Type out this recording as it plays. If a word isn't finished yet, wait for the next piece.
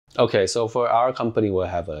Okay, so for our company, we'll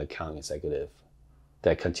have an account executive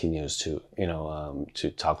that continues to,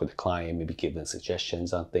 to talk with the client, maybe give them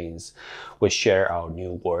suggestions on things. We share our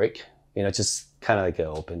new work, just kind of like an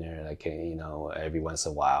opener, like, every once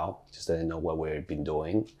in a while, just to know what we've been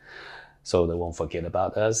doing, so they won't forget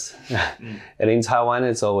about us. And in Taiwan,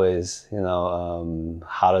 it's always,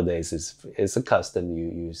 holidays is a custom.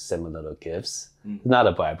 You send them little gifts. Not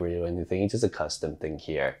a bribery or anything. It's just a custom thing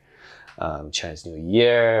here. Chinese New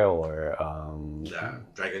Year or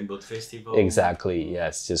Dragon Boat Festival. Exactly.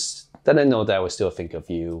 Yes. Just let them know that we still think of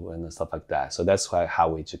you and stuff like that. So that's how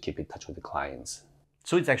we to keep in touch with the clients.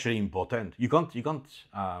 So it's actually important. You can't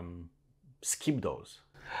skip those.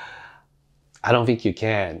 I don't think you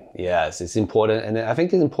can. Yes, it's important, and I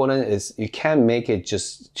think it's important is you can't make it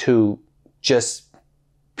just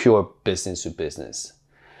pure business to business.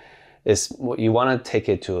 It's you want to take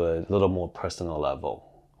it to a little more personal level.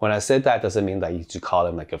 When I said that, doesn't mean that you should call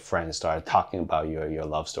them like a friend, start talking about your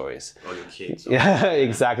love stories. Or your kids. Yeah,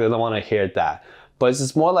 exactly. I don't want to hear that. But it's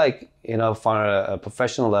just more like, from a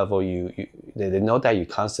professional level, they know that you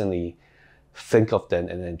constantly think of them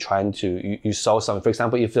and then trying to, you solve something. For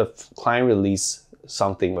example, if the client release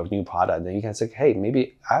something or new product, then you can say, hey,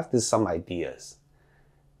 maybe I have some ideas.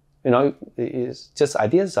 It's just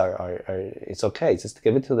ideas are it's okay. Just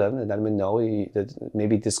give it to them and let them know that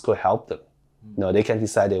maybe this could help them. They can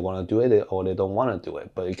decide they want to do it or they don't want to do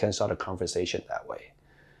it, but you can start a conversation that way.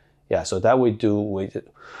 Yeah, so that we do.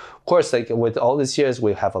 Of course, like with all these years,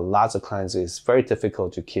 we have lots of clients. It's very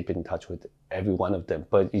difficult to keep in touch with every one of them,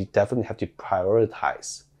 but you definitely have to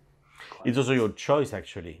prioritize. It's also your choice,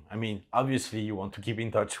 actually. I mean, obviously, you want to keep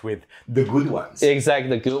in touch with the good ones. Exactly,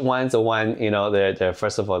 the good ones, the one, they're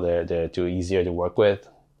first of all, they're too easier to work with,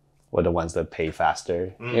 or the ones that pay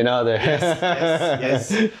faster. They're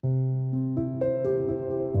yes.